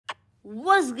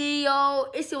What's good, yo?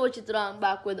 It's your Chitraang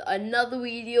back with another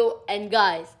video. And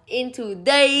guys, in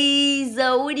today's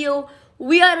video,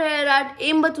 we are here at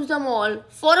Ibn Battuta Mall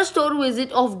for a store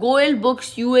visit of Goyal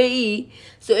Books UAE.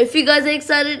 So if you guys are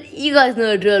excited, you guys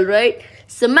know the drill, right?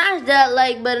 Smash that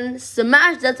like button,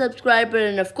 smash that subscribe button,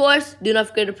 and of course, do not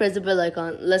forget to press the bell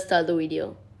icon. Let's start the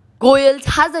video. Goyal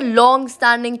has a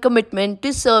long-standing commitment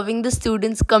to serving the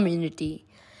students' community.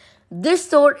 This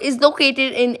store is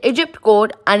located in Egypt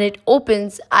Court and it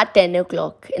opens at 10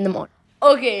 o'clock in the morning.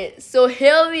 Okay, so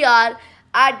here we are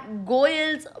at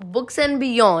Goyal's Books and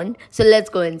Beyond. So let's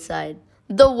go inside.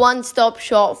 The one-stop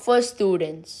shop for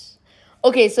students.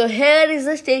 Okay, so here is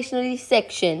the stationery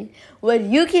section where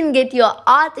you can get your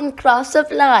art and craft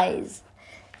supplies.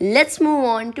 Let's move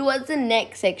on towards the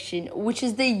next section, which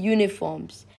is the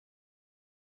uniforms.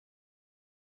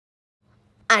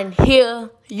 And here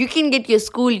you can get your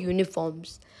school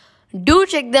uniforms. Do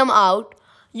check them out.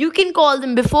 You can call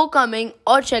them before coming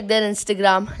or check their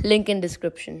Instagram, link in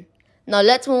description. Now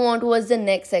let's move on towards the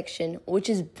next section, which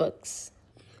is books.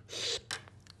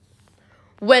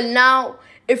 Well, now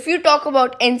if you talk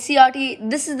about NCERT,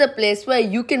 this is the place where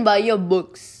you can buy your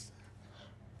books.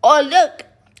 Oh look,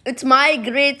 it's my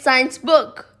grade science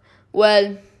book.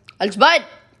 Well, I'll just buy it.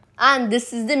 And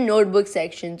this is the notebook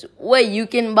sections where you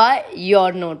can buy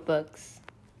your notebooks.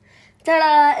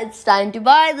 Ta-da! It's time to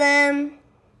buy them.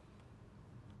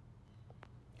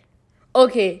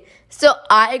 Okay, so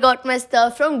I got my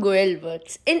stuff from Goyal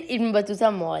Books in Ibn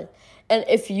Battuta Mall. And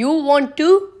if you want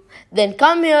to, then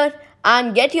come here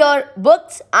and get your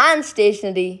books and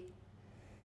stationery.